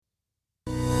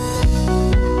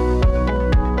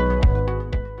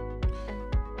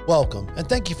Welcome, and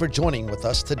thank you for joining with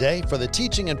us today for the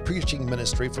teaching and preaching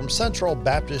ministry from Central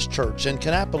Baptist Church in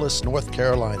Kannapolis, North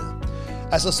Carolina.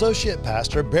 As Associate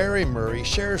Pastor Barry Murray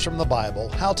shares from the Bible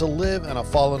how to live in a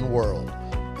fallen world.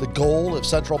 The goal of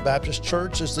Central Baptist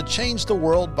Church is to change the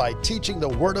world by teaching the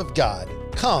Word of God.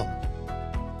 Come,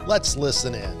 let's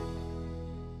listen in.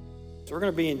 So we're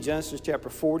going to be in Genesis chapter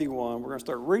 41. We're going to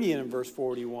start reading in verse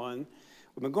 41.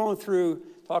 We've been going through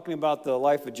talking about the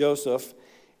life of Joseph.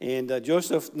 And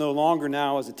Joseph no longer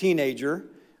now is a teenager.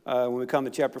 When we come to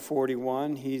chapter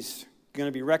 41, he's going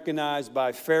to be recognized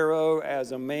by Pharaoh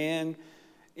as a man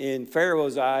in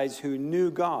Pharaoh's eyes who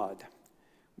knew God,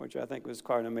 which I think was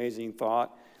quite an amazing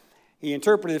thought. He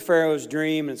interpreted Pharaoh's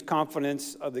dream, and his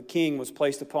confidence of the king was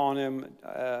placed upon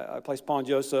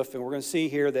Joseph. And we're going to see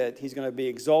here that he's going to be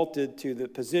exalted to the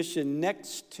position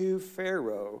next to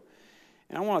Pharaoh.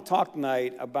 And I want to talk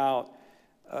tonight about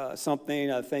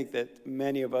something I think that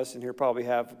many of us in here probably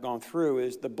have gone through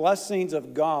is the blessings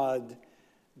of God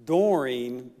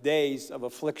during days of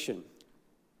affliction.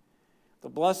 The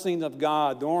blessings of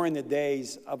God during the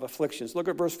days of afflictions. Look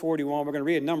at verse 41. We're going to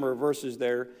read a number of verses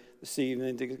there this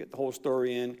evening to get the whole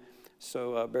story in.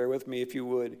 So bear with me if you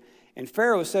would. And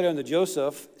Pharaoh said unto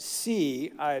Joseph,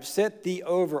 See, I have set thee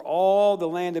over all the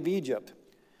land of Egypt.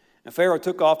 And Pharaoh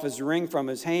took off his ring from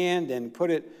his hand and put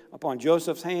it upon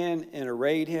Joseph's hand and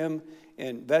arrayed him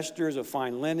in vestures of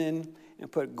fine linen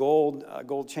and put gold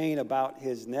chain about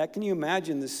his neck. Can you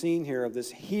imagine the scene here of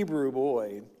this Hebrew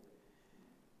boy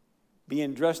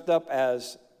being dressed up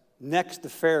as next to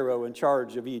Pharaoh in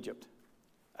charge of Egypt?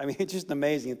 I mean, it's just an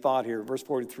amazing thought here. Verse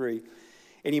 43.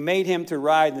 And he made him to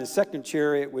ride in the second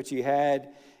chariot which he had,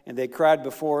 and they cried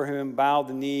before him, bowed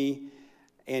the knee,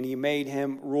 and he made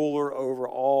him ruler over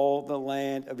all the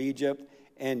land of Egypt.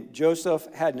 And Joseph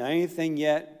hadn't done anything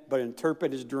yet but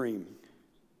interpret his dream.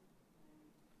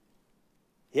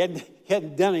 He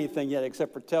hadn't done anything yet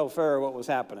except for tell Pharaoh what was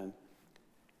happening.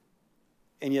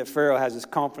 And yet Pharaoh has his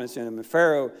confidence in him. And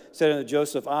Pharaoh said unto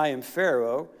Joseph, I am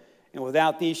Pharaoh, and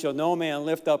without thee shall no man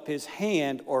lift up his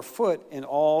hand or foot in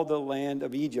all the land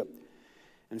of Egypt.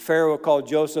 And Pharaoh called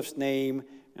Joseph's name,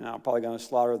 and I'm probably going to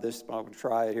slaughter this, but I'm going to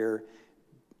try it here,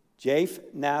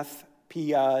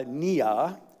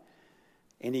 Japhnath-Paneah,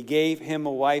 and he gave him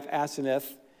a wife,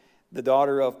 Asenath, the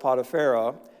daughter of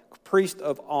Potiphar, priest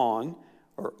of On.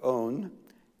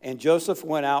 And Joseph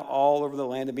went out all over the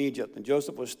land of Egypt. And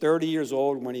Joseph was 30 years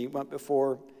old when he went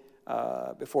before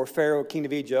Pharaoh, king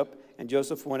of Egypt. And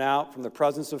Joseph went out from the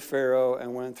presence of Pharaoh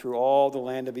and went through all the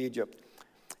land of Egypt.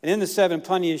 And in the 7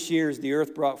 plenteous years, the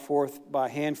earth brought forth by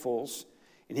handfuls.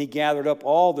 And he gathered up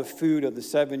all the food of the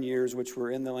 7 years which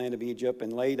were in the land of Egypt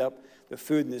and laid up the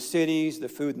food in the cities, the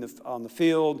food on the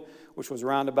field, which was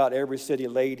round about every city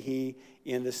laid he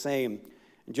in the same.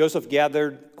 And Joseph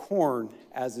gathered corn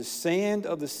as the sand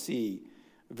of the sea,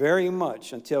 very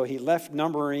much until he left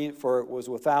numbering, for it was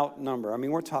without number. I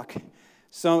mean, we're talking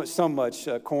so much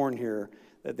corn here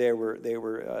that they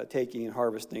were taking and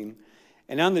harvesting.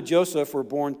 And unto Joseph were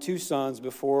born 2 sons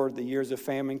before the years of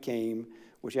famine came,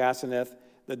 which Asenath,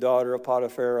 the daughter of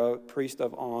Potiphar, priest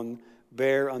of On,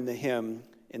 bare unto him.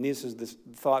 And this is the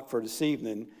thought for this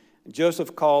evening.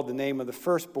 Joseph called the name of the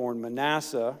firstborn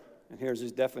Manasseh, and here's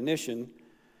his definition.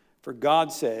 For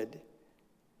God said,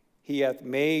 He hath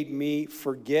made me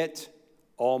forget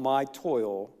all my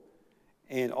toil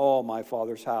and all my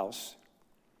father's house.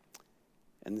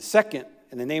 And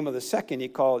the name of the second he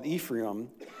called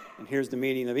Ephraim, and here's the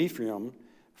meaning of Ephraim.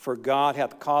 For God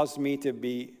hath caused me to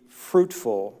be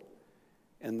fruitful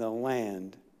in the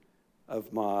land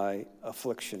of my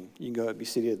affliction. You can go ahead and be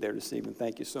seated there this evening.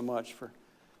 Thank you so much for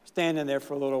standing there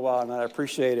for a little while, and I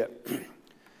appreciate it.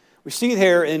 We see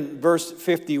there in verse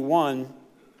 51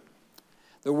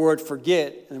 the word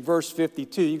forget, and in verse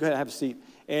 52, you go ahead and have a seat.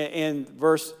 In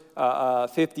verse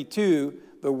 52,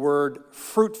 the word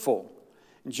fruitful.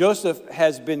 Joseph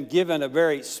has been given a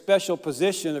very special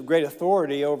position of great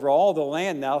authority over all the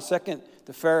land now, second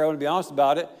to Pharaoh, to be honest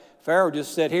about it. Pharaoh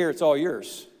just said, here, it's all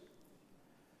yours.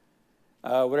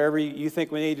 Whatever you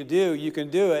think we need to do, you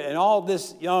can do it. And all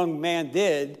this young man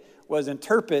did was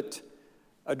interpret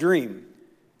a dream.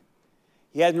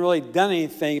 He hadn't really done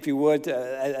anything, if you would,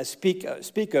 to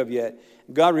speak of yet.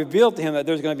 God revealed to him that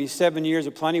there's going to be 7 years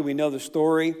of plenty. We know the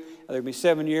story. There'll be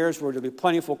 7 years where there'll be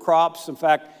plentiful crops. In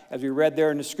fact, as we read there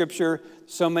in the scripture,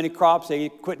 so many crops, they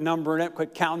quit numbering it,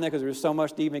 quit counting it, because there was so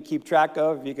much to even keep track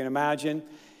of, if you can imagine.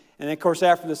 And then, of course,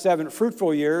 after the 7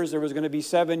 fruitful years, there was going to be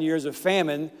 7 years of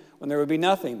famine when there would be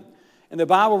nothing. And the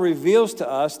Bible reveals to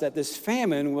us that this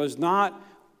famine was not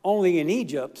only in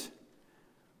Egypt,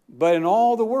 but in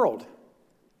all the world.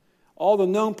 all the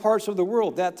known parts of the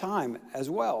world at that time as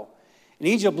well. And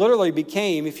Egypt literally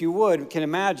became, if you can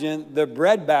imagine, the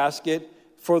breadbasket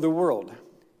for the world.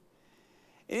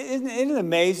 Isn't it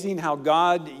amazing how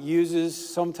God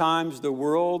uses sometimes the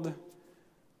world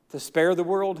to spare the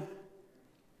world?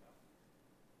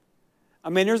 I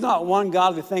mean, there's not one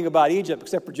godly thing about Egypt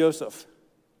except for Joseph.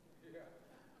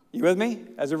 You with me?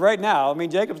 As of right now, I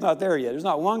mean, Jacob's not there yet. There's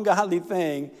not one godly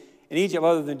thing in Egypt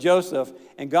other than Joseph.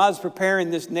 And God's preparing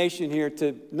this nation here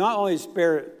to not only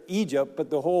spare Egypt, but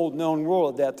the whole known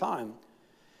world at that time.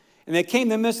 And they came in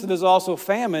the midst of this also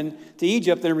famine to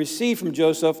Egypt and received from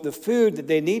Joseph the food that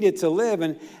they needed to live.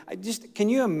 And can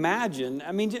you imagine?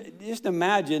 I mean, just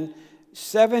imagine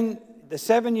the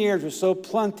 7 years were so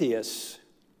plenteous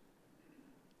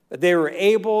that they were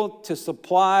able to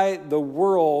supply the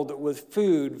world with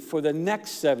food for the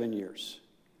next 7 years.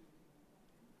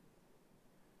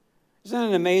 Isn't that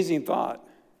an amazing thought?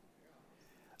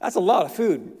 That's a lot of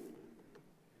food.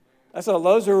 That's how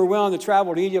those who were willing to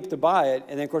travel to Egypt to buy it.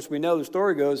 And then, of course, we know the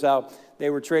story goes how they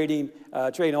were trading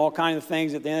all kinds of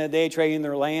things at the end of the day, trading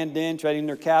their land in, trading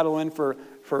their cattle in for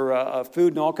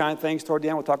food and all kinds of things toward the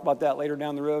end. We'll talk about that later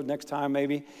down the road, next time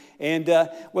maybe. And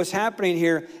what's happening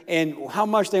here and how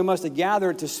much they must have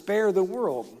gathered to spare the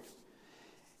world.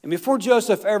 And before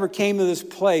Joseph ever came to this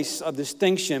place of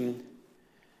distinction,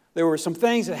 there were some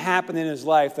things that happened in his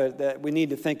life that we need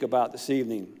to think about this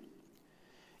evening.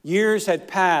 Years had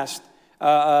passed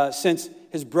since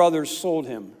his brothers sold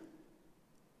him.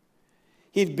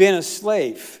 He'd been a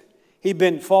slave. He'd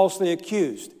been falsely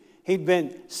accused. He'd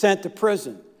been sent to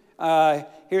prison. Here,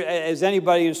 as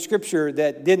anybody in Scripture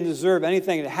that didn't deserve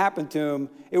anything that happened to him,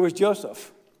 it was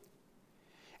Joseph.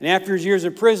 And after his years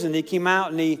in prison, he came out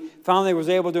and he finally was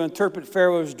able to interpret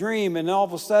Pharaoh's dream. And all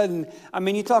of a sudden, I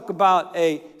mean, you talk about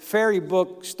a fairy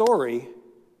book story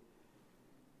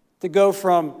to go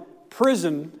from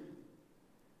prison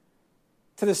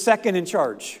to the second in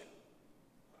charge.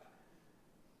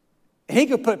 And he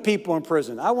could put people in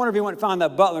prison. I wonder if he went and found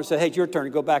that butler and said, hey, it's your turn to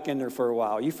go back in there for a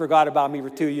while. You forgot about me for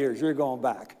 2 years. You're going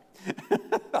back.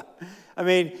 I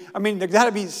mean, there's got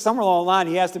to be somewhere along the line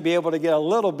he has to be able to get a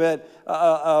little bit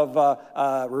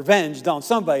of revenge on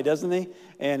somebody, doesn't he?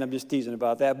 And I'm just teasing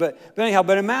about that. But anyhow,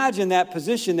 imagine that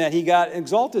position that he got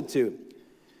exalted to.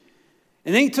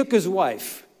 And then he took his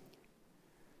wife.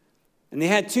 And they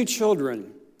had 2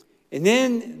 children. And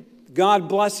then God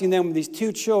blessing them with these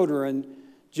 2 children,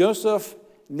 Joseph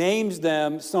names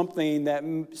them something that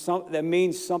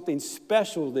means something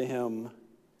special to him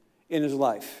in his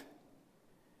life.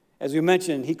 As we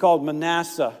mentioned, he called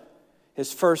Manasseh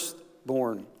his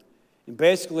firstborn. And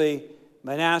basically,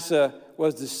 Manasseh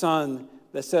was the son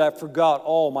that said, I forgot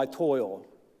all my toil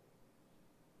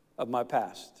of my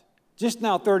past. Just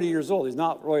now 30 years old. He's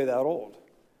not really that old.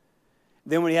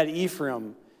 Then when he had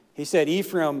Ephraim, he said,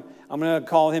 Ephraim, I'm going to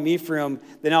call him Ephraim,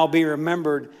 then I'll be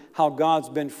remembered how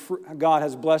God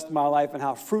has blessed my life and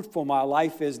how fruitful my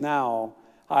life is now.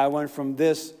 I went from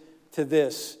this to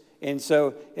this. And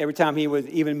so every time he would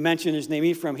even mention his name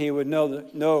Ephraim, he would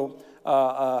know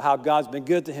how God's been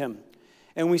good to him.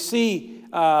 And we see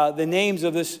the names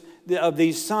of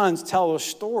these sons tell a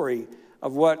story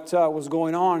of what was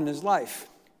going on in his life.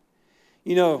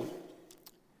 You know,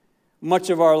 much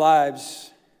of our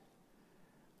lives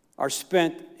are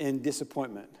spent in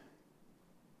disappointment.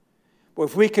 But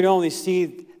if we could only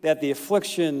see that the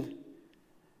affliction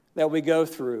that we go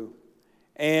through,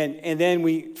 and then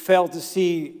we fail to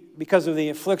see, because of the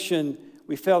affliction,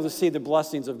 we fail to see the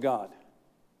blessings of God.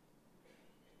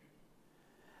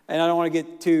 And I don't want to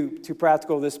get too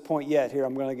practical at this point yet here.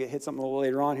 I'm going to hit something a little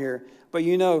later on here. But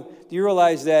you know, do you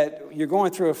realize that you're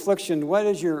going through affliction? What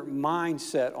is your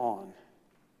mindset on?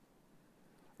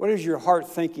 What is your heart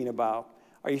thinking about?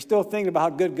 Are you still thinking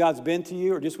about how good God's been to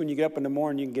you, or just when you get up in the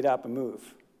morning you can get up and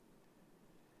move?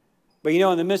 But you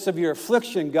know, in the midst of your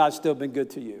affliction, God's still been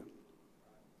good to you.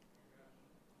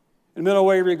 In the middle of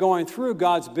where you're going through,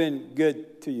 God's been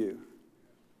good to you.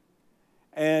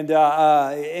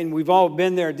 And we've all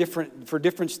been there for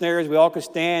different scenarios. We all could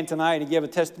stand tonight and give a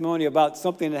testimony about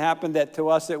something that happened that to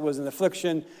us it was an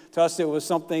affliction. To us it was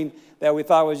something that we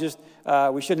thought was just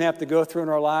we shouldn't have to go through in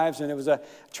our lives. And it was a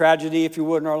tragedy, if you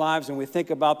would, in our lives. And we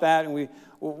think about that and we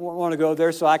want to go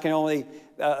there. So I can only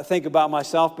think about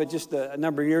myself. But just a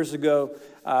number of years ago,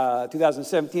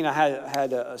 2017, I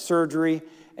had a surgery.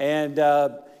 And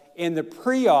in the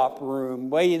pre-op room,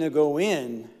 waiting to go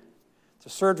in to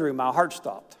surgery, my heart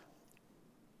stopped.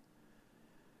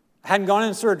 I hadn't gone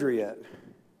in surgery yet.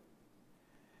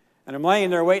 And I'm laying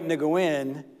there waiting to go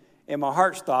in, and my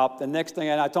heart stopped. The next thing,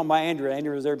 I told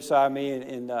Andrew was there beside me,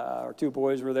 and our two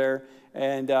boys were there,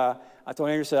 and I told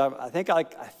Andrew, said, I think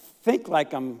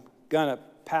like I'm gonna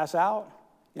pass out.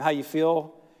 You know how you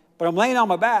feel? But I'm laying on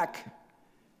my back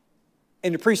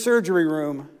in the pre-surgery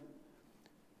room.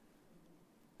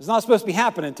 It's not supposed to be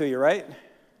happening to you, right?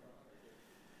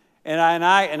 And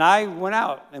I went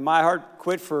out, and my heart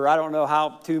quit for, I don't know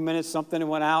how, 2 minutes, something, and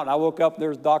went out. And I woke up, there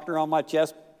was a doctor on my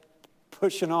chest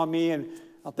pushing on me, and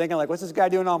I'm thinking, like, what's this guy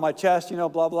doing on my chest, blah,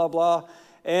 blah, blah.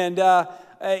 And,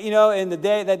 and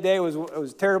that day was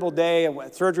a terrible day,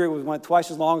 and surgery went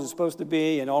twice as long as it's supposed to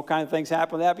be, and all kinds of things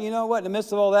happened. But you know what? In the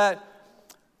midst of all that,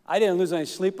 I didn't lose any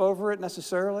sleep over it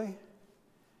necessarily,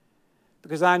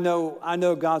 because I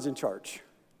know God's in charge.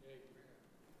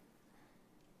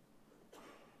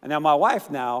 And now my wife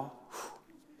the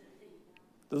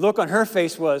look on her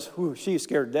face was, she's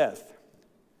scared to death.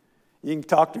 You can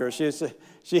talk to her.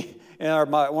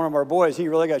 One of our boys, he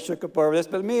really got shook up over this.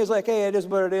 But me, it's like, hey, it is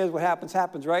what it is. What happens,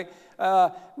 happens, right?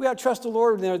 We got to trust the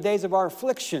Lord in the days of our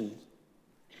affliction,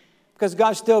 because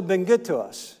God's still been good to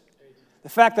us. The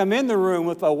fact I'm in the room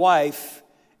with my wife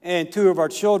and two of our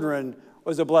children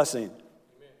was a blessing.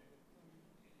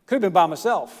 Could have been by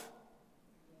myself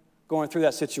going through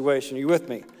that situation. Are you with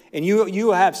me? And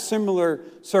you have similar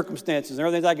circumstances. There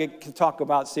are things I can talk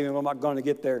about, Stephen, but I'm not going to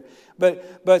get there.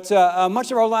 But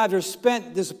much of our lives are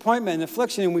spent disappointment and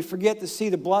affliction, and we forget to see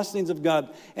the blessings of God.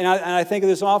 And I think of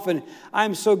this often.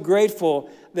 I'm so grateful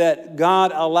that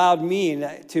God allowed me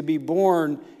to be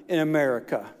born in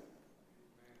America.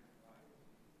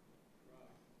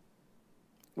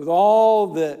 With all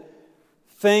the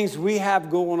things we have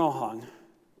going on,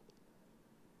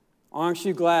 aren't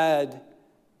you glad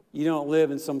you don't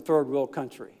live in some third world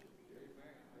country?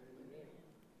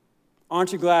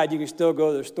 Aren't you glad you can still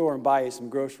go to the store and buy you some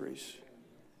groceries?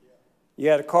 You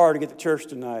got a car to get to church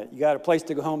tonight. You got a place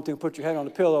to go home to and put your head on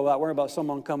the pillow without worrying about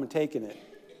someone coming and taking it.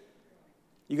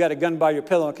 You got a gun by your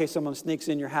pillow in case someone sneaks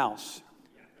in your house.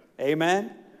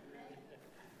 Amen?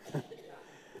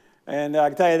 And I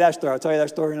can tell you that story. I'll tell you that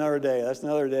story another day. That's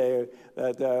another day.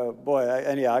 I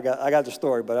got the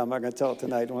story, but I'm not going to tell it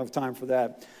tonight. I don't have time for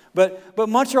that. But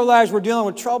much of our lives we're dealing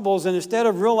with troubles, and instead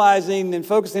of realizing and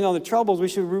focusing on the troubles, we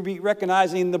should be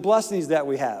recognizing the blessings that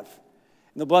we have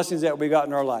and the blessings that we got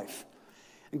in our life.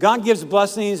 And God gives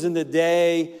blessings in the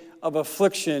day of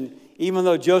affliction. Even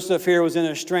though Joseph here was in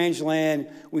a strange land,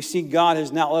 we see God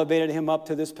has now elevated him up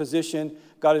to this position.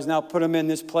 God has now put him in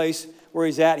this place where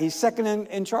he's at. He's second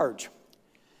in charge.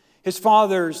 His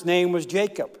father's name was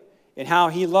Jacob, and how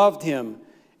he loved him.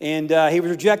 And he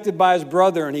was rejected by his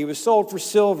brother, and he was sold for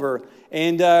silver.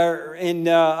 And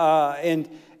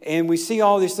we see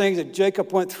all these things that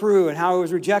Jacob went through, and how he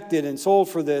was rejected and sold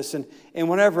for this, and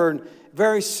whatever. And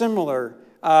very similar.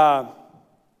 And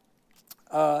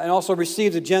also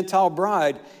received a Gentile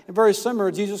bride, and very similar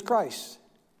to Jesus Christ.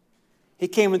 He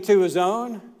came into his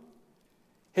own.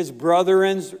 His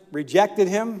brethren rejected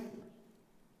him.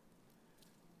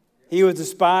 He was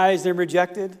despised and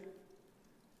rejected.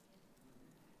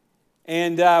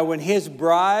 And when his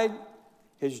bride,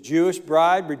 his Jewish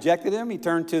bride, rejected him, he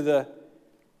turned to the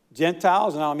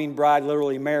Gentiles. And I don't mean bride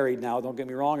literally married now, don't get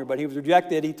me wrong. But he was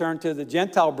rejected. He turned to the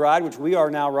Gentile bride, which we are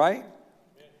now, right?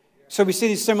 So we see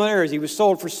these similarities. He was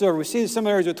sold for silver. We see the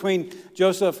similarities between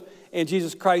Joseph and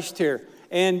Jesus Christ here.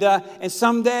 And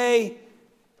someday,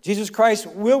 Jesus Christ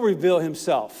will reveal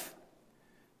himself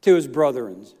to his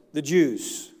brethren, the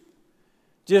Jews,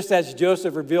 just as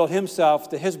Joseph revealed himself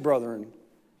to his brethren.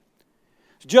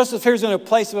 So Joseph here's in a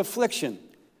place of affliction,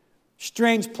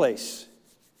 strange place.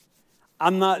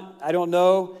 I don't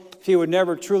know if he would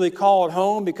never truly call it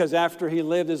home, because after he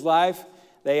lived his life,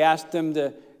 they asked him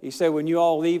he said, when you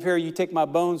all leave here, you take my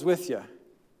bones with you.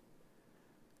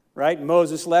 Right? And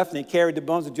Moses left, and he carried the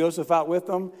bones of Joseph out with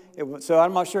him. So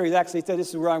I'm not sure he actually said, this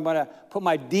is where I'm going to put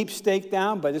my deep stake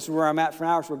down, but this is where I'm at for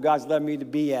now. It's where God's led me to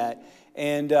be at.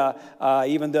 And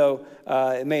even though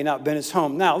it may not have been his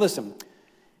home. Now, listen,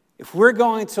 if we're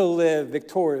going to live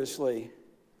victoriously,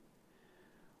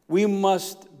 we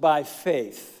must, by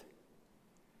faith,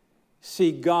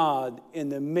 see God in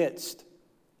the midst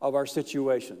of our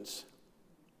situations.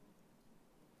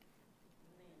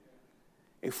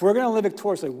 If we're going to live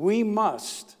victoriously, we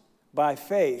must, by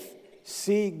faith,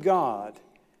 see God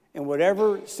in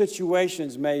whatever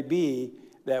situations may be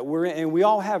that we're in. And we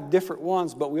all have different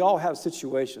ones, but we all have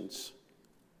situations.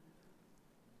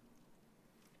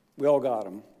 We all got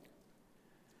them.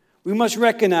 We must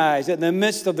recognize that in the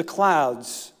midst of the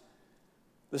clouds,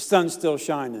 the sun's still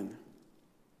shining.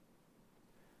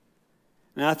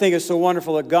 And I think it's so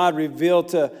wonderful that God revealed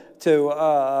to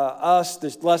us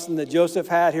this lesson that Joseph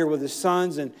had here with his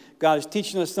sons. And God is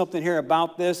teaching us something here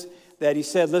about this, that he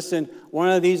said, listen, one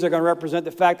of these are going to represent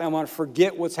the fact that I'm going to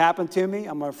forget what's happened to me.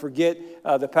 I'm going to forget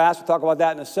the past. We'll talk about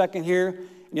that in a second here.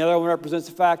 And the other one represents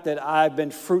the fact that I've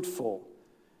been fruitful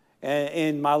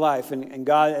in my life. And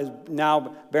God is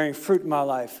now bearing fruit in my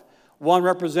life. One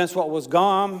represents what was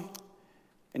gone,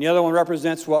 and the other one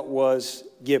represents what was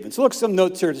given. So look at some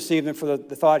notes here this evening for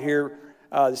the thought here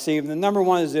this evening. Number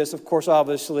one is this, of course,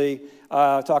 obviously,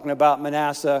 talking about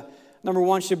Manasseh. Number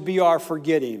one should be our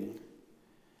forgetting.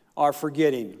 Our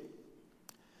forgetting.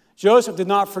 Joseph did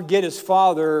not forget his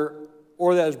father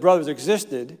or that his brothers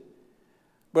existed,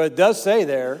 but it does say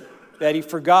there that he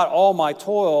forgot all my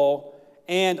toil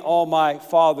and all my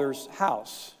father's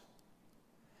house.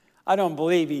 I don't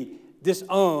believe he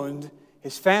disowned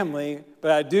his family,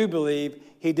 but I do believe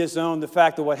he disowned the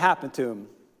fact of what happened to him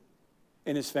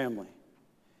in his family.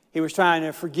 He was trying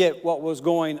to forget what was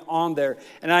going on there.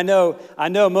 And I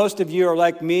know most of you are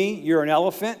like me. You're an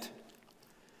elephant.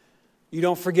 You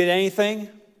don't forget anything.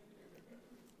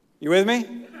 You with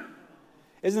me?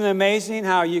 Isn't it amazing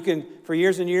how you can, for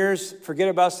years and years, forget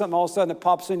about something, all of a sudden it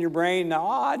pops in your brain. Now,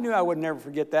 I knew I would never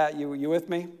forget that. You with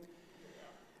me?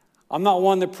 I'm not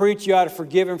one to preach you ought to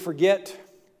forgive and forget,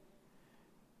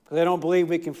 because I don't believe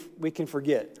we can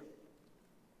forget.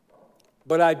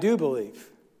 But I do believe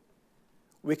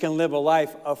we can live a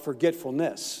life of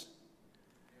forgetfulness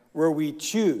where we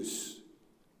choose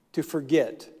to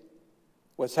forget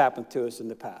what's happened to us in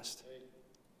the past.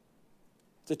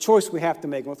 It's a choice we have to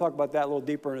make. We'll talk about that a little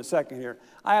deeper in a second here.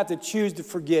 I have to choose to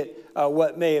forget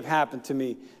what may have happened to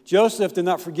me. Joseph did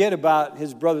not forget about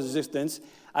his brother's existence.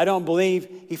 I don't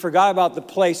believe he forgot about the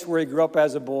place where he grew up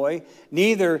as a boy.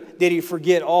 Neither did he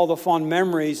forget all the fond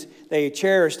memories that he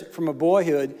cherished from a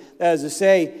boyhood. That is to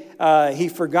say, he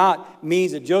forgot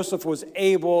means that Joseph was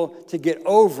able to get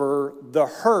over the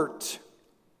hurt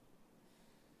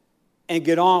and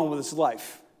get on with his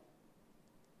life.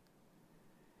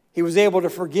 He was able to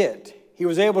forget. He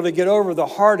was able to get over the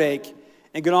heartache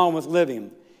and get on with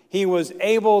living. He was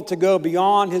able to go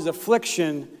beyond his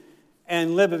affliction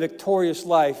and live a victorious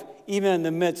life, even in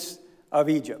the midst of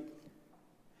Egypt.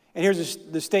 And here's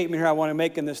the statement here I want to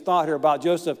make in this thought here about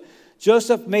Joseph.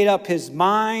 Joseph made up his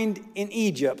mind in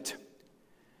Egypt,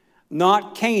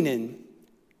 not Canaan.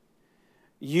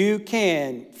 You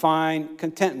can find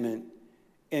contentment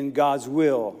in God's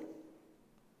will.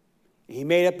 He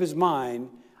made up his mind,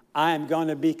 I am going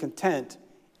to be content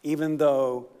even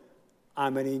though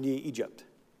I'm in Egypt.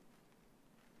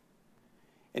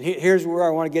 And here's where I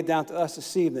want to get down to us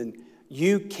this evening.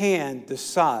 You can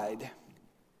decide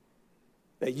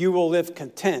that you will live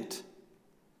content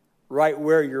right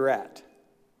where you're at.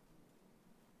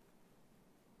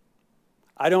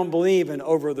 I don't believe in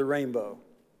over the rainbow.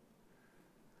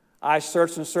 I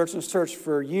searched and searched and searched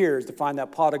for years to find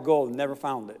that pot of gold and never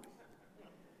found it.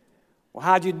 Well,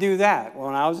 how'd you do that? Well,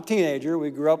 when I was a teenager,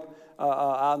 we grew up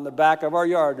out in the back of our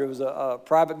yard. There was a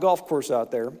private golf course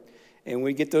out there, and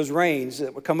we'd get those rains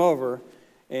that would come over,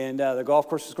 and the golf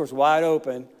course was, of course, wide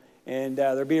open, and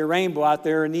there'd be a rainbow out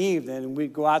there in the evening, and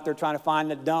we'd go out there trying to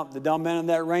find the dumb end of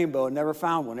that rainbow, and never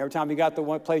found one. Every time you got to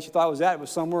one place you thought it was at, it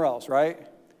was somewhere else, right?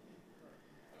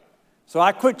 So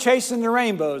I quit chasing the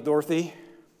rainbows, Dorothy.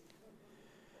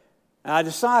 And I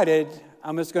decided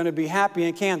I'm just going to be happy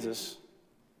in Kansas,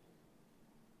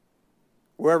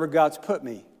 wherever God's put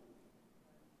me.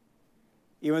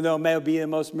 Even though it may be the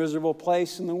most miserable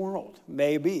place in the world.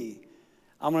 Maybe.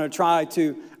 I'm going to try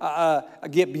to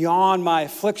get beyond my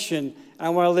affliction. And I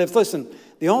want to live. Listen,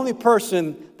 the only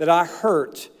person that I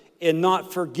hurt in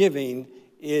not forgetting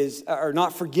is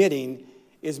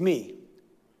me.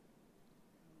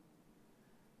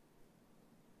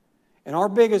 And our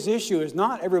biggest issue is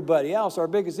not everybody else. Our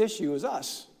biggest issue is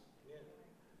us.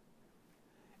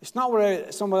 It's not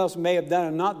what someone else may have done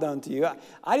or not done to you.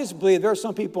 I just believe there are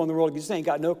some people in the world who just ain't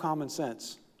got no common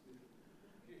sense.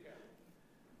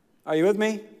 Are you with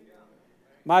me?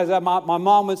 My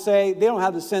mom would say, they don't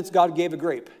have the sense God gave a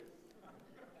grape.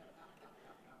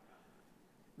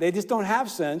 They just don't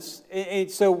have sense. And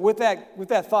so with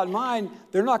that thought in mind,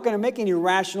 they're not going to make any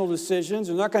rational decisions.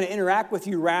 They're not going to interact with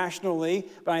you rationally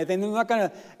about anything. They're not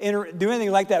going to do anything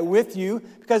like that with you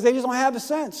because they just don't have the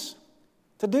sense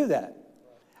to do that.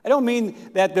 I don't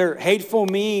mean that they're hateful,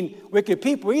 mean, wicked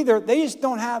people either. They just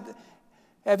don't have.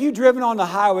 Have you driven on the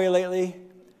highway lately?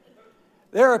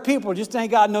 There are people who just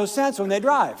ain't got no sense when they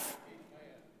drive.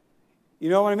 You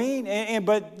know what I mean?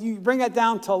 But you bring that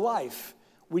down to life.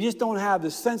 We just don't have the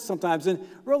sense sometimes. And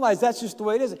realize that's just the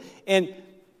way it is. And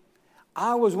I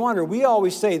always wonder, we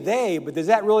always say they, but does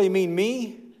that really mean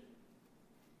me?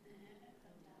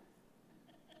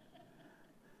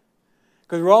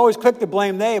 Because we're always quick to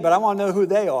blame they, but I want to know who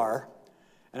they are.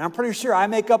 And I'm pretty sure I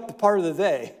make up the part of the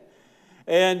they.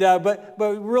 And but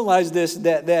realize this,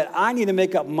 that I need to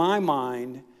make up my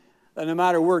mind that no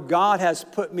matter where God has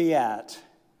put me at,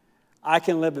 I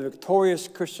can live a victorious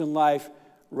Christian life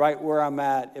right where I'm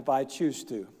at if I choose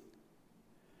to.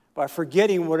 By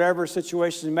forgetting whatever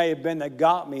situation may have been that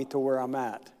got me to where I'm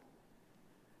at.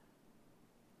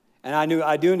 And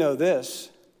I do know this,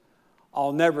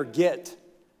 I'll never get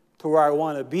to where I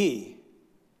want to be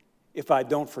if I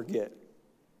don't forget.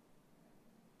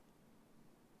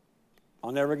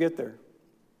 I'll never get there.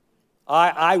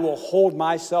 I will hold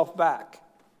myself back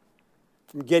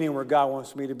from getting where God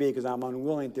wants me to be because I'm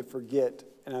unwilling to forget.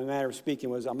 And a manner of speaking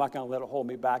was, I'm not going to let it hold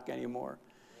me back anymore.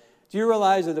 Do you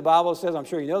realize that the Bible says, I'm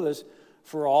sure you know this,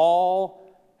 for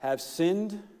all have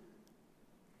sinned?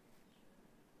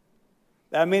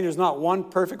 That means there's not one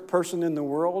perfect person in the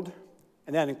world,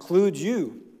 and that includes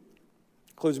you,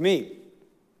 includes me.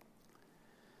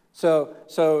 So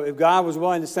if God was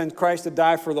willing to send Christ to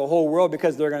die for the whole world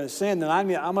because they're going to sin, then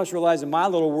I must realize in my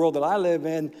little world that I live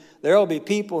in, there will be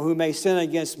people who may sin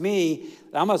against me,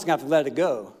 and I'm just going to have to let it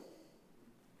go.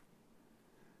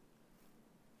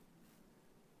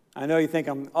 I know you think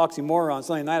I'm oxymoron.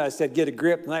 Sunday night I said, get a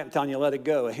grip. Tonight I'm telling you, let it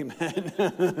go.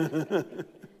 Amen.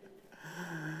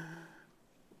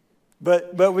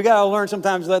 But we got to learn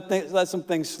sometimes to let some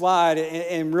things slide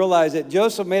and realize that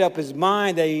Joseph made up his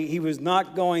mind that he was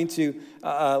not going to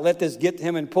let this get to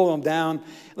him and pull him down.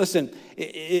 Listen,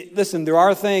 there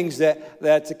are things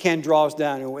that can draw us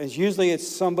down. And usually it's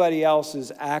somebody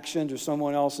else's actions or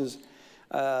someone else's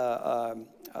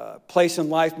place in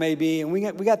life maybe. And we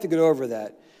got to get over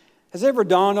that. Has it ever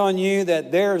dawned on you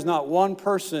that there is not one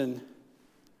person,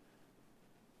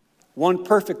 one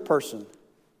perfect person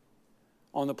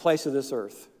on the place of this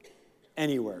earth,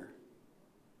 anywhere?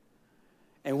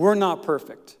 And we're not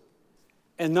perfect.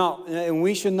 And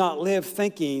we should not live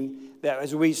thinking that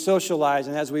as we socialize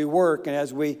and as we work and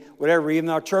as we, whatever, even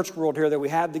our church world here that we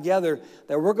have together,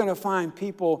 that we're going to find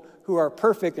people who are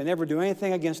perfect and never do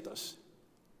anything against us.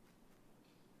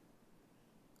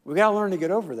 We got to learn to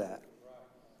get over that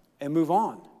and move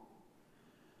on.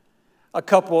 A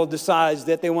couple decides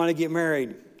that they want to get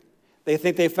married. They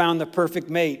think they found the perfect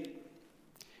mate.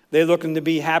 They're looking to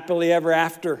be happily ever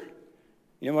after.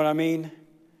 You know what I mean?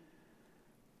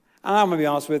 I'm going to be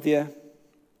honest with you.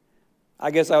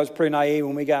 I guess I was pretty naive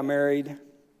when we got married.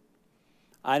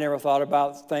 I never thought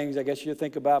about things I guess you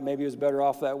think about. Maybe it was better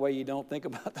off that way. You don't think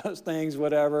about those things,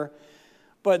 whatever.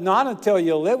 But not until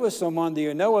you live with someone do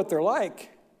you know what they're like.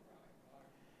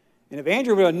 And if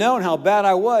Andrew would have known how bad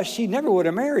I was, she never would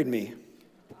have married me.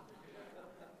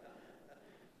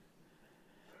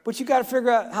 But you got to figure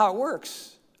out how it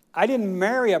works. I didn't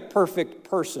marry a perfect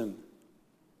person.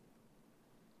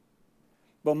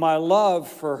 But my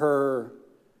love for her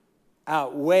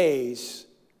outweighs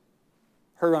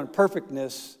her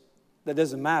unperfectness that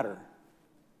doesn't matter.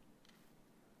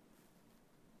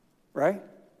 Right?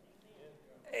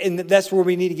 And that's where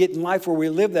we need to get in life, where we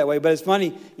live that way. But it's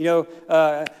funny,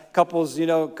 couples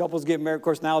get married. Of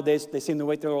course, nowadays they seem to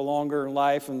wait a little longer in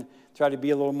life and try to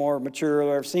be a little more mature,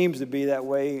 or it seems to be that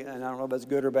way. And I don't know if that's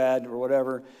good or bad or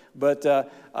whatever. But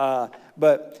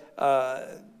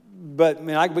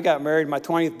we got married my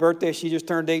 20th birthday. She just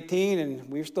turned 18, and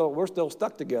we're still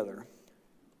stuck together.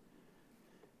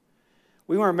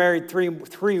 We weren't married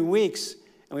three weeks,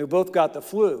 and we both got the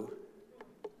flu.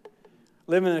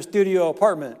 Living in a studio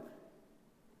apartment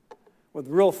with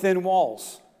real thin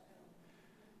walls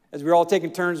as we were all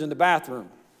taking turns in the bathroom.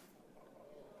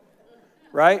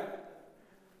 Right?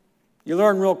 You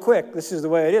learn real quick, this is the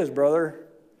way it is, brother.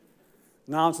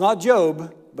 Now, it's not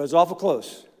Job, but it's awful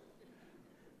close.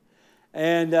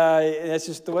 And that's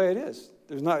just the way it is.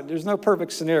 There's no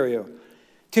perfect scenario.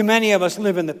 Too many of us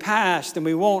live in the past, and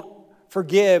we won't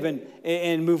forgive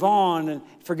and move on and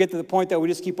forget to the point that we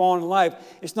just keep on in life.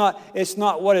 It's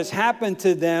not what has happened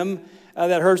to them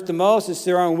that hurts the most. It's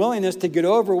their unwillingness to get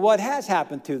over what has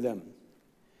happened to them.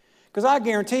 Because I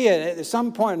guarantee you, at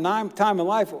some point in time in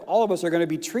life, all of us are going to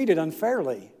be treated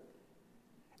unfairly,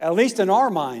 at least in our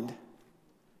mind.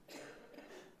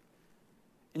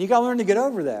 And you got to learn to get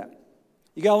over that.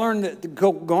 You got to learn to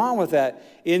go on with that.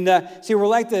 See, we're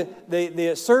like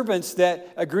the servants that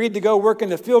agreed to go work in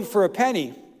the field for a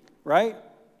penny, right?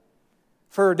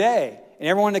 For a day. And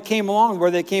everyone that came along,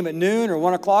 whether they came at noon or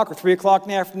 1 o'clock or 3 o'clock in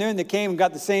the afternoon, they came and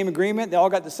got the same agreement. They all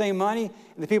got the same money.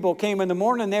 And the people who came in the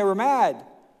morning, they were mad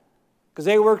because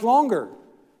they worked longer.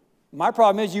 My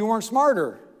problem is you weren't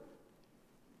smarter.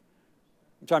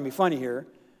 I'm trying to be funny here.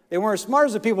 They weren't as smart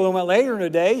as the people that went later in the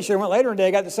day. You should have went later in the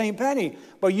day, got the same penny.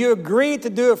 But you agreed to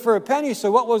do it for a penny,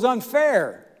 so what was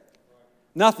unfair?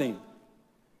 Nothing.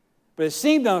 But it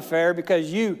seemed unfair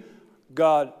because you,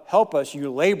 God help us, you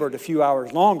labored a few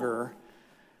hours longer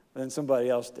than somebody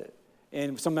else did.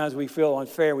 And sometimes we feel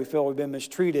unfair. We feel we've been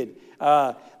mistreated.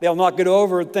 They'll not get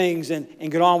over things and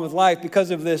get on with life.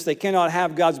 Because of this, they cannot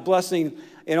have God's blessing,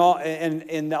 and all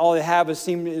they have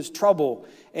is trouble.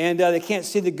 And they can't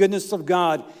see the goodness of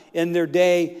God in their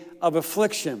day of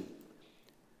affliction.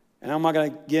 And I'm not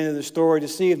going to get into the story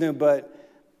this evening, but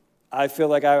I feel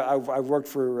like I've worked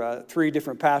for 3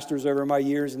 different pastors over my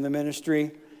years in the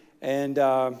ministry. And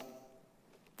I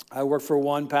worked for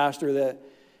one pastor that,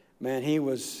 man, he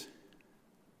was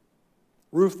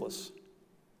ruthless.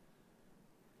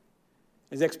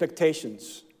 His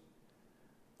expectations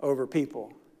over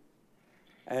people.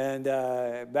 And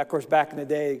of course, back in the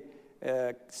day,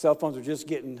 cell phones were just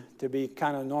getting to be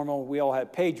kind of normal. We all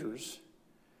had pagers.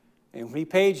 And when he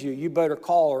paged you, you better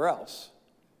call or else.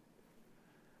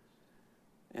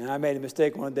 And I made a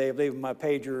mistake one day of leaving my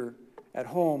pager at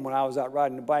home when I was out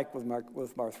riding the bike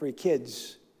with my 3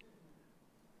 kids.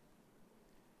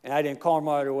 And I didn't call him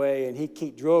right away, and he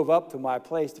drove up to my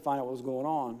place to find out what was going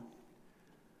on.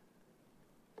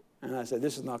 And I said,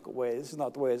 this is not going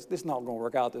to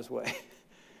work out this way.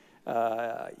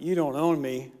 You don't own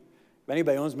me. If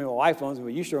anybody owns me, my wife owns me,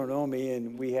 but you sure don't own me.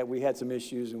 And we had some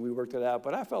issues, and we worked it out.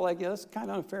 But I felt like, that's kind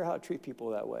of unfair how to treat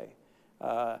people that way.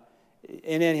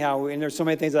 And anyhow, and there's so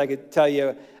many things I could tell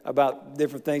you about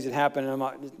different things that happened, and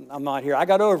I'm not here. I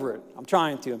got over it. I'm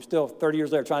trying to. I'm still 30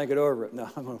 years later trying to get over it. No,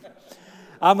 I'm over it.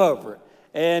 I'm over it.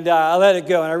 And I let it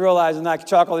go, and I realized I'm not going to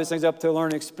chalk all these things up to a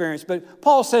learning experience. But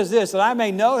Paul says this, that I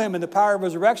may know him in the power of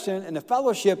resurrection and the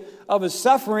fellowship of his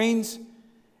sufferings,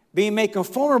 being made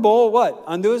conformable, what?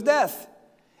 Unto his death.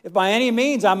 If by any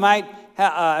means I might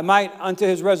unto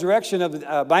his resurrection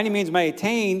by any means may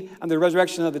attain unto the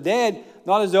resurrection of the dead,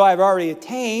 not as though I've already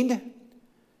attained,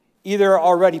 either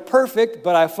already perfect,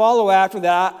 but I follow after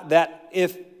that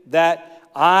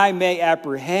I may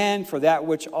apprehend for that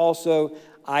which also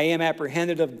I am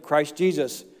apprehended of Christ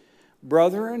Jesus.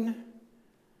 Brethren,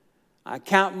 I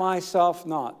count myself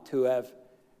not to have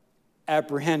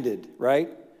apprehended, right?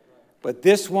 But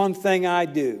this one thing I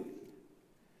do,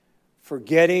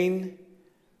 forgetting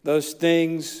those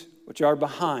things which are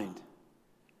behind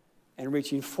and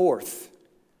reaching forth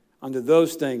unto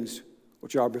those things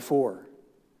which are before.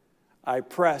 I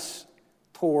press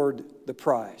toward the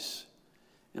prize.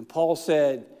 And Paul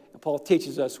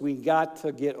teaches us we got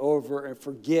to get over and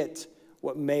forget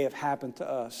what may have happened to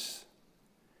us.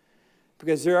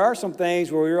 Because there are some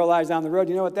things where we realize down the road,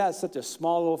 you know what, that's such a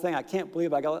small little thing. I can't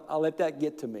believe I'll let that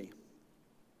get to me.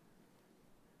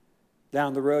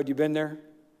 Down the road, you been there?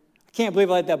 I can't believe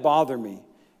I let that bother me.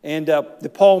 And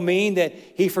did Paul mean that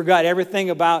he forgot everything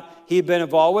about he'd been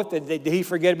involved with? Did he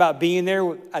forget about being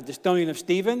there at the stoning of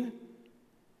Stephen?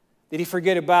 Did he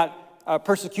forget about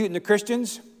persecuting the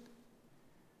Christians?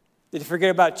 Did he forget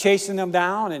about chasing them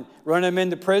down and running them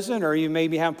into prison, or you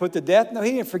maybe have them put to death? No,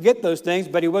 he didn't forget those things,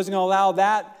 but he wasn't going to allow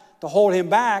that to hold him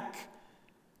back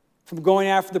from going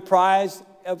after the prize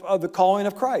of the calling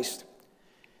of Christ.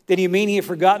 Did he mean he had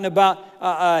forgotten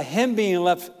about him being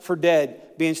left for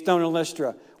dead, being stoned in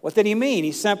Lystra? What did he mean?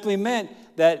 He simply meant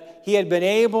that he had been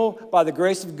able, by the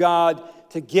grace of God,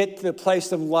 to get to the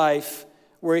place of life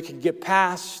where he could get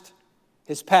past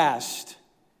his past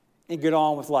and get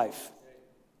on with life.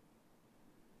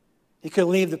 He could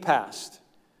leave the past.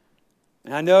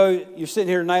 And I know you're sitting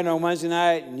here tonight on Wednesday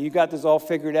night and you got this all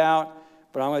figured out,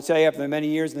 but I'm going to tell you, after many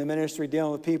years in the ministry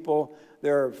dealing with people,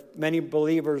 there are many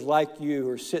believers like you who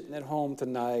are sitting at home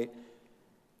tonight,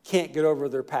 can't get over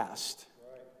their past.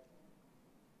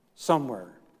 Somewhere.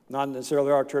 Not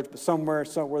necessarily our church, but somewhere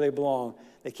they belong.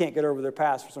 They can't get over their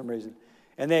past for some reason.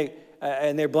 And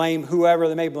they blame whoever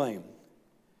they may blame.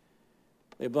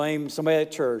 They blame somebody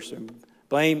at church, and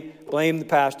blame the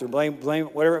pastor, blame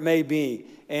whatever it may be.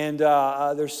 And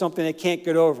there's something they can't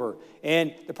get over.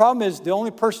 And the problem is the only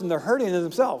person they're hurting is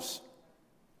themselves.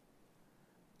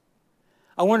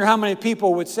 I wonder how many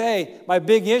people would say, my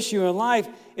big issue in life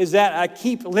is that I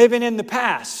keep living in the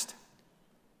past.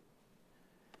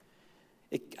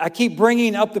 I keep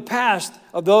bringing up the past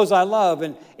of those I love,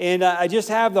 and I just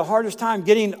have the hardest time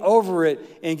getting over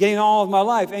it and getting on with my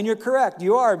life. And you're correct,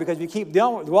 you are, because if you keep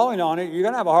dwelling on it, you're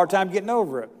going to have a hard time getting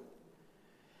over it.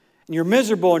 And you're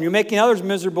miserable, and you're making others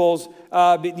miserable,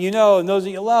 and those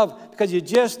that you love, because you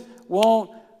just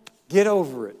won't get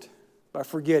over it by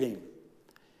forgetting.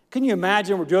 Can you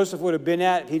imagine where Joseph would have been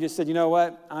at if he just said, you know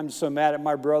what, I'm just so mad at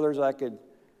my brothers I could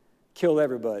kill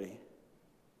everybody.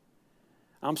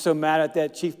 I'm so mad at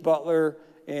that chief butler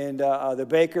and the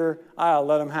baker, I'll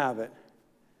let them have it.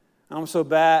 I'm so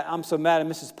mad at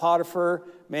Mrs. Potiphar.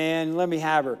 Man, let me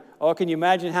have her. Oh, can you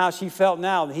imagine how she felt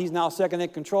now that he's now second in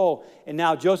control and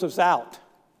now Joseph's out?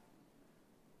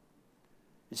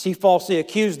 And she falsely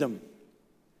accused him.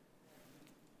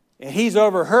 And he's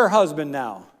over her husband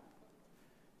now.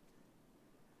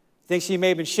 Think she may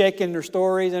have been shaking her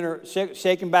stories and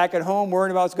shaking back at home,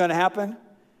 worrying about what's going to happen?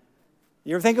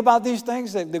 You ever think about these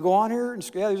things that go on here?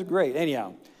 Yeah, these are great.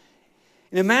 Anyhow.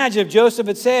 And imagine if Joseph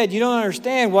had said, you don't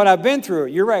understand what I've been through.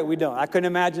 You're right, we don't. I couldn't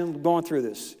imagine going through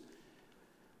this.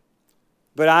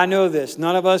 But I know this.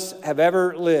 None of us have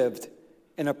ever lived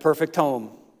in a perfect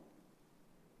home.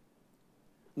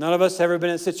 None of us have ever been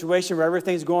in a situation where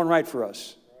everything's going right for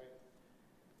us.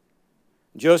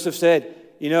 Joseph said,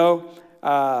 you know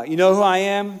who I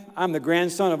am? I'm the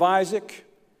grandson of Isaac,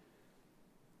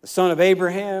 the son of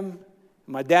Abraham.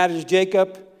 My dad is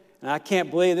Jacob, and I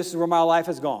can't believe this is where my life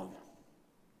has gone.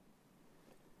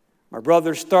 My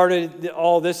brother started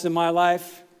all this in my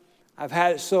life. I've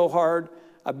had it so hard.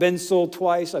 I've been sold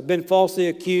twice. I've been falsely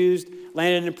accused,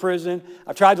 landed in prison.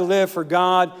 I've tried to live for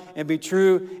God and be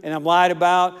true, and I'm lied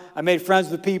about. I made friends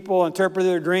with people, interpreted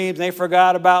their dreams, and they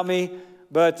forgot about me.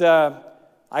 But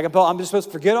I'm just supposed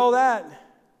to forget all that?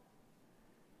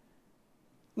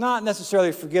 Not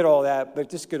necessarily forget all that, but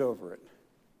just get over it.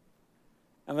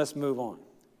 And let's move on.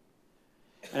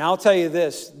 And I'll tell you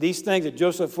this, these things that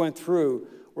Joseph went through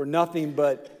were nothing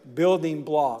but building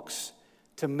blocks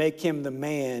to make him the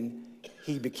man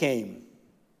he became.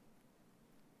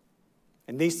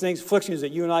 And these things, afflictions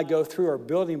that you and I go through, are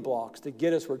building blocks to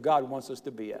get us where God wants us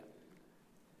to be at.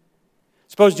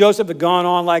 Suppose Joseph had gone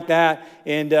on like that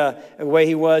and the way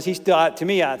he was, to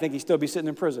me, I think he'd still be sitting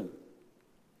in prison.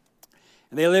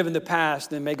 And they live in the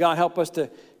past, and may God help us to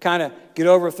kind of get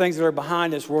over things that are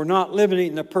behind us. We're not living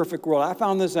in a perfect world. I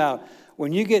found this out.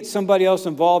 When you get somebody else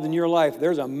involved in your life,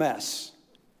 there's a mess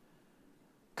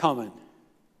coming.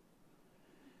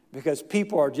 Because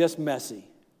people are just messy.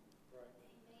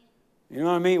 You know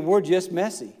what I mean? We're just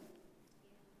messy.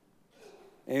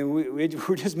 And we're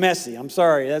just messy. I'm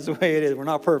sorry. That's the way it is. We're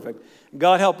not perfect.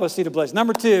 God help us see the blessing.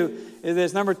 Number two is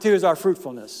this. Number two is our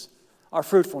fruitfulness. Our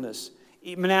fruitfulness.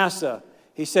 Manasseh,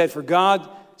 he said, for God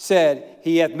said,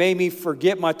 he hath made me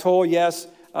forget my toil, yes,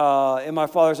 in my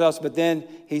father's house, but then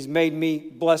he's made me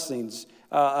blessings.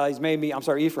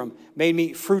 Ephraim, made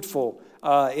me fruitful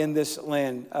in this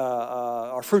land,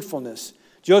 our fruitfulness.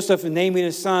 Joseph, in naming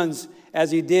his sons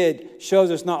as he did,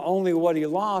 shows us not only what he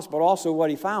lost, but also what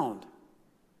he found.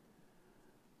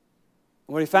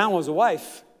 What he found was a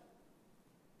wife.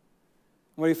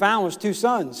 What he found was 2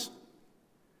 sons.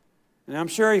 And I'm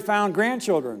sure he found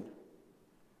grandchildren.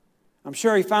 I'm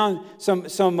sure he found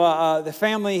the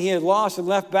family he had lost and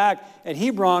left back at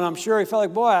Hebron. I'm sure he felt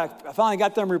like, boy, I finally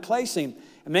got them replacing.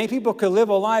 And many people could live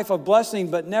a life of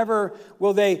blessing, but never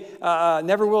will they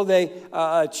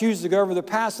choose to go over the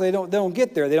past. So they don't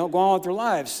get there. They don't go on with their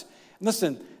lives. And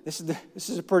listen, this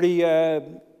is a pretty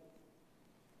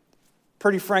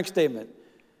frank statement.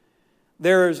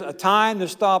 There's a time to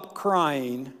stop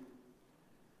crying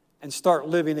and start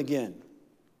living again.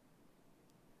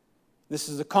 This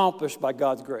is accomplished by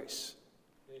God's grace.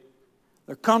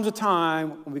 There comes a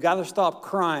time when we got to stop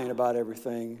crying about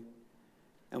everything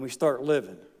and we start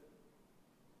living.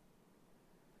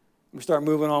 We start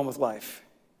moving on with life.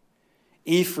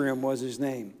 Ephraim was his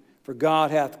name. For God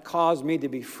hath caused me to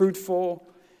be fruitful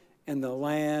in the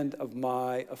land of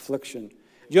my affliction.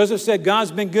 Joseph said,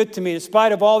 God's been good to me. In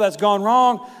spite of all that's gone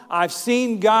wrong, I've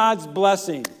seen God's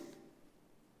blessing.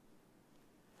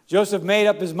 Joseph made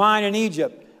up his mind in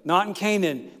Egypt, not in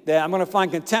Canaan, that I'm going to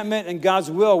find contentment in God's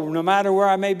will no matter where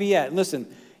I may be at. Listen,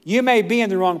 you may be in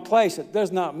the wrong place. It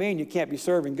does not mean you can't be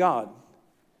serving God.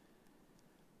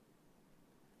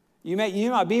 You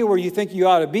might be where you think you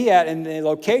ought to be at, and the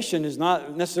location is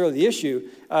not necessarily the issue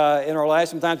in our lives.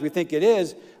 Sometimes we think it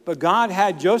is, but God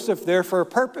had Joseph there for a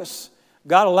purpose.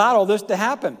 God allowed all this to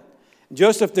happen.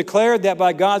 Joseph declared that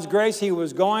by God's grace he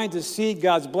was going to see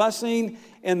God's blessing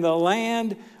in the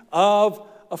land of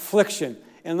affliction.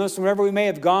 And listen, whatever we may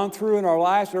have gone through in our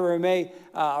lives, whatever we may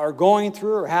are going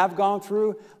through or have gone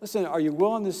through, listen, are you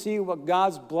willing to see what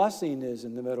God's blessing is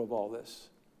in the middle of all this?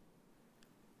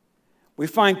 We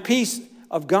find peace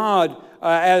of God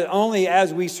only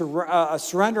as we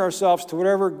surrender ourselves to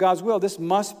whatever God's will. This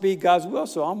must be God's will,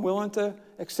 so I'm willing to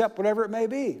accept whatever it may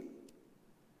be.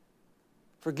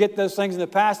 Forget those things in the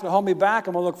past that hold me back.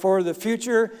 I'm going to look forward to the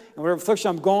future. And whatever affliction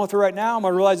I'm going through right now, I'm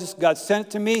going to realize this God sent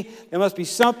it to me. There must be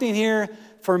something here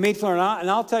for me to learn. And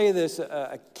I'll tell you this,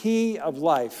 a key of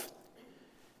life,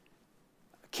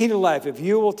 Key to life, if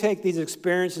you will take these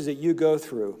experiences that you go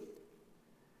through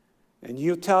and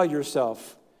you tell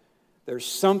yourself, there's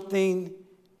something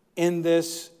in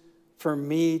this for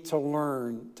me to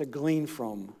learn, to glean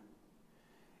from,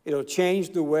 it'll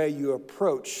change the way you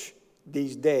approach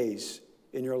these days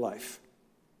in your life.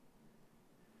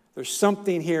 There's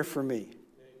something here for me.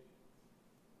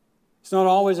 It's not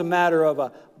always a matter of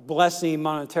a blessing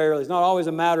monetarily. It's not always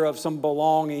a matter of some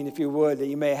belonging, if you would, that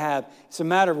you may have. It's a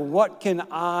matter of what can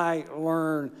I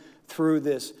learn through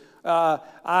this.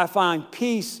 I find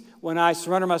peace when I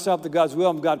surrender myself to God's will.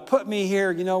 And God put me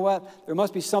here. You know what? There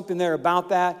must be something there about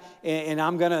that. And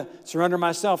I'm going to surrender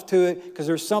myself to it because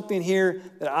there's something here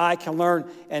that I can learn.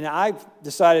 And I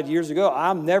decided years ago,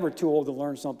 I'm never too old to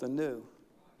learn something new.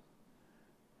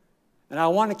 And I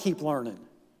want to keep learning.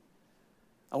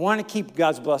 I want to keep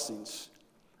God's blessings.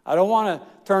 I don't want to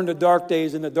turn the dark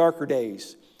days into darker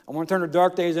days. I want to turn the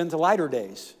dark days into lighter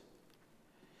days.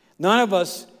 None of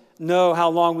us know how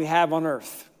long we have on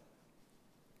earth.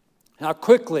 How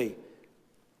quickly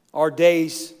our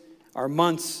days, our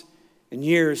months, and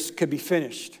years could be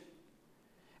finished.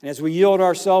 And as we yield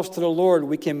ourselves to the Lord,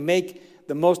 we can make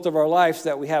the most of our lives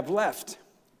that we have left.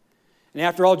 And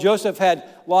after all, Joseph had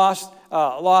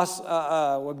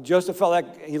Joseph felt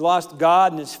like he lost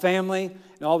God and his family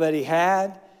and all that he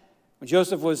had. When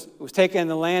Joseph was taken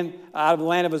out of the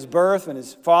land of his birth and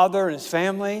his father and his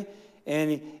family,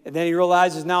 and then he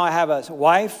realizes, now I have a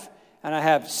wife and I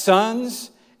have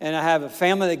sons and I have a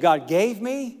family that God gave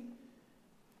me.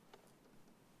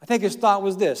 I think his thought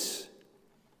was this: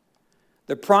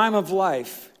 the prime of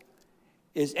life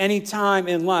is any time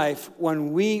in life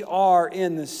when we are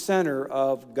in the center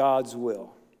of God's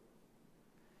will.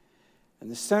 And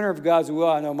the center of God's will,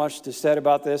 I know much is said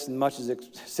about this, and much is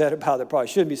said about it, probably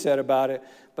shouldn't be said about it,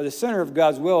 but the center of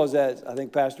God's will is, as I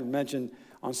think Pastor mentioned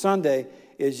on Sunday,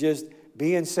 is just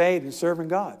being saved and serving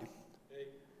God.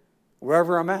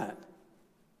 Wherever I'm at.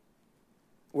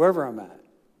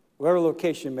 Wherever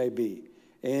location may be.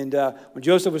 And when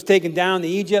Joseph was taken down to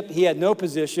Egypt, he had no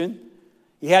position.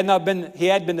 He had been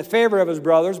the favorite of his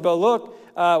brothers, but look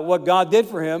what God did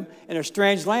for him in a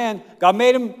strange land. God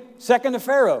made him second to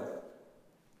Pharaoh.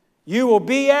 You will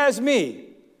be as me.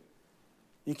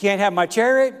 You can't have my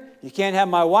chariot. You can't have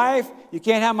my wife. You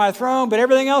can't have my throne, but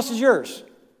everything else is yours.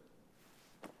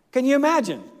 Can you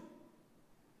imagine?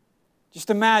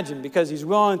 Just imagine, because he's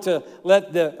willing to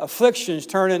let the afflictions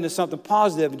turn into something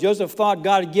positive. And Joseph thought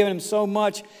God had given him so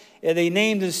much that he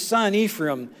named his son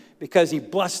Ephraim because he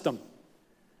blessed him.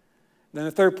 Then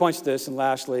the third point's this, and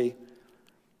lastly,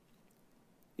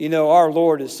 our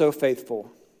Lord is so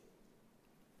faithful.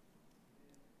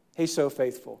 He's so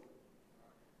faithful.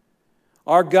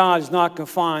 Our God is not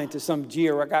confined to some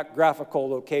geographical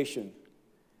location.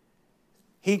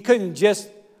 He couldn't just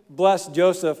bless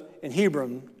Joseph in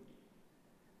Hebron.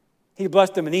 He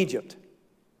blessed him in Egypt,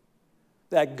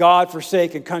 that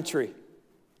God-forsaken country.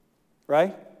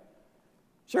 Right?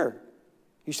 Sure.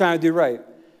 He's trying to do right.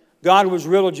 God was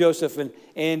real to Joseph, and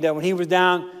when he was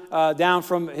down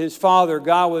from his father,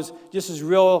 God was just as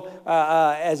real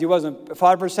as he was in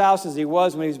Potiphar's house as he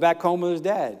was when he was back home with his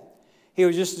dad. He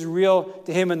was just as real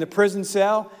to him in the prison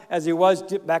cell as he was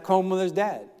back home with his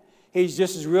dad. He's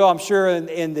just as real, I'm sure,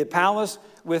 in the palace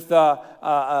with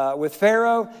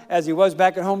Pharaoh as he was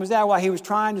back at home with his dad, while he was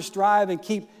trying to strive and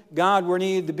keep God where he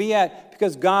needed to be at,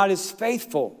 because God is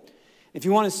faithful. If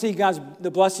you want to see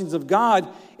the blessings of God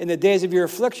in the days of your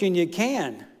affliction, you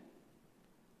can.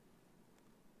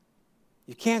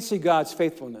 You can't see God's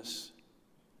faithfulness.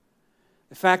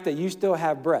 The fact that you still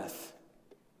have breath,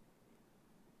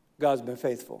 God's been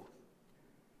faithful.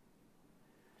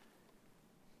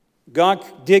 God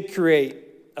did create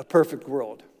a perfect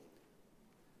world.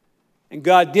 And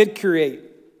God did create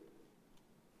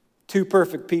two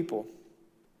perfect people.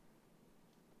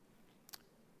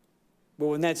 But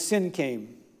when that sin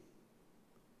came,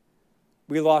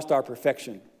 we lost our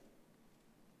perfection.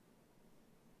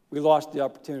 We lost the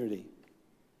opportunity.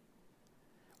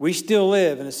 We still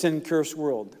live in a sin-cursed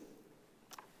world.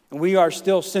 And we are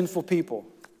still sinful people.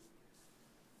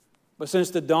 But since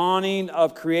the dawning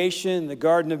of creation in the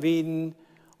Garden of Eden,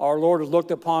 our Lord has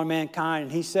looked upon mankind,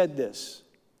 and he said this.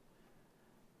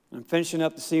 I'm finishing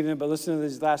up this evening, but listen to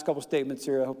these last couple statements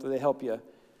here. I hope that they help you.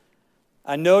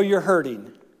 I know you're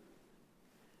hurting.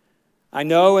 I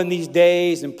know in these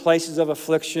days and places of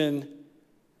affliction,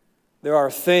 there are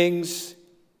things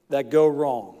that go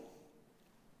wrong.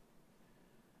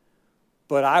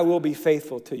 But I will be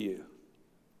faithful to you.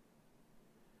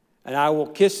 And I will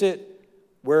kiss it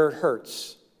where it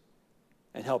hurts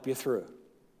and help you through.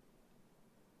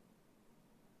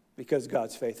 Because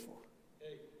God's faithful.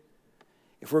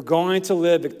 If we're going to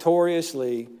live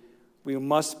victoriously, we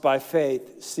must, by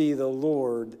faith, see the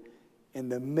Lord in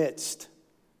the midst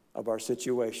of our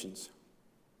situations.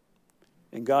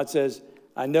 And God says,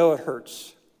 I know it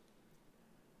hurts.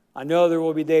 I know there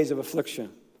will be days of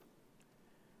affliction.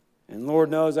 And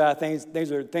Lord knows that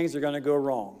things are going to go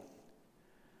wrong.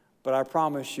 But I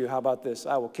promise you, how about this?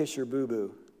 I will kiss your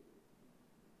boo-boo.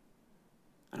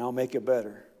 And I'll make it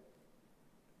better.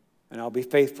 And I'll be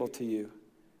faithful to you.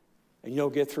 And you'll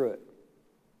get through it.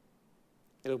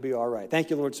 It'll be all right. Thank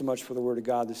you, Lord, so much for the word of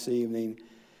God this evening.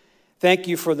 Thank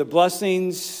you for the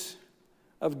blessings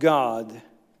of God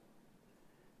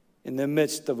in the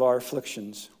midst of our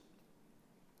afflictions.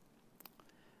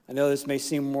 I know this may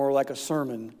seem more like a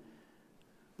sermon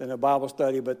than a Bible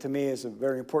study, but to me it's a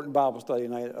very important Bible study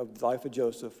tonight of the life of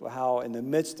Joseph, how in the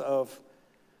midst of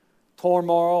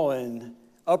turmoil and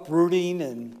uprooting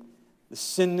and the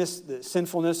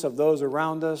sinfulness of those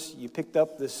around us, you picked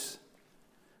up this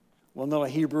one little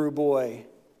Hebrew boy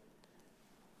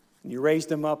and you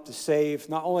raised him up to save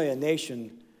not only a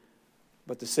nation,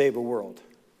 but to save a world.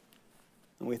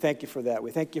 And we thank you for that.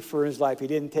 We thank you for his life. He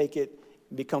didn't take it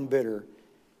and become bitter.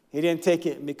 He didn't take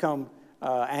it and become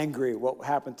angry at what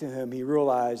happened to him. He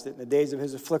realized that in the days of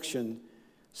his affliction,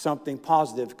 something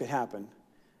positive could happen.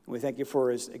 And we thank you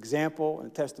for his example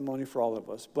and testimony for all of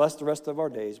us. Bless the rest of our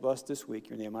days. Bless this week.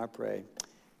 In your name I pray.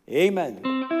 Amen.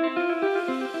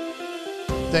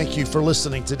 Thank you for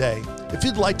listening today. If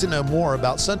you'd like to know more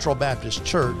about Central Baptist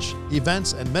Church,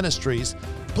 events, and ministries,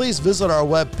 please visit our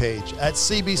webpage at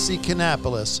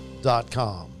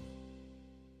cbckannapolis.com.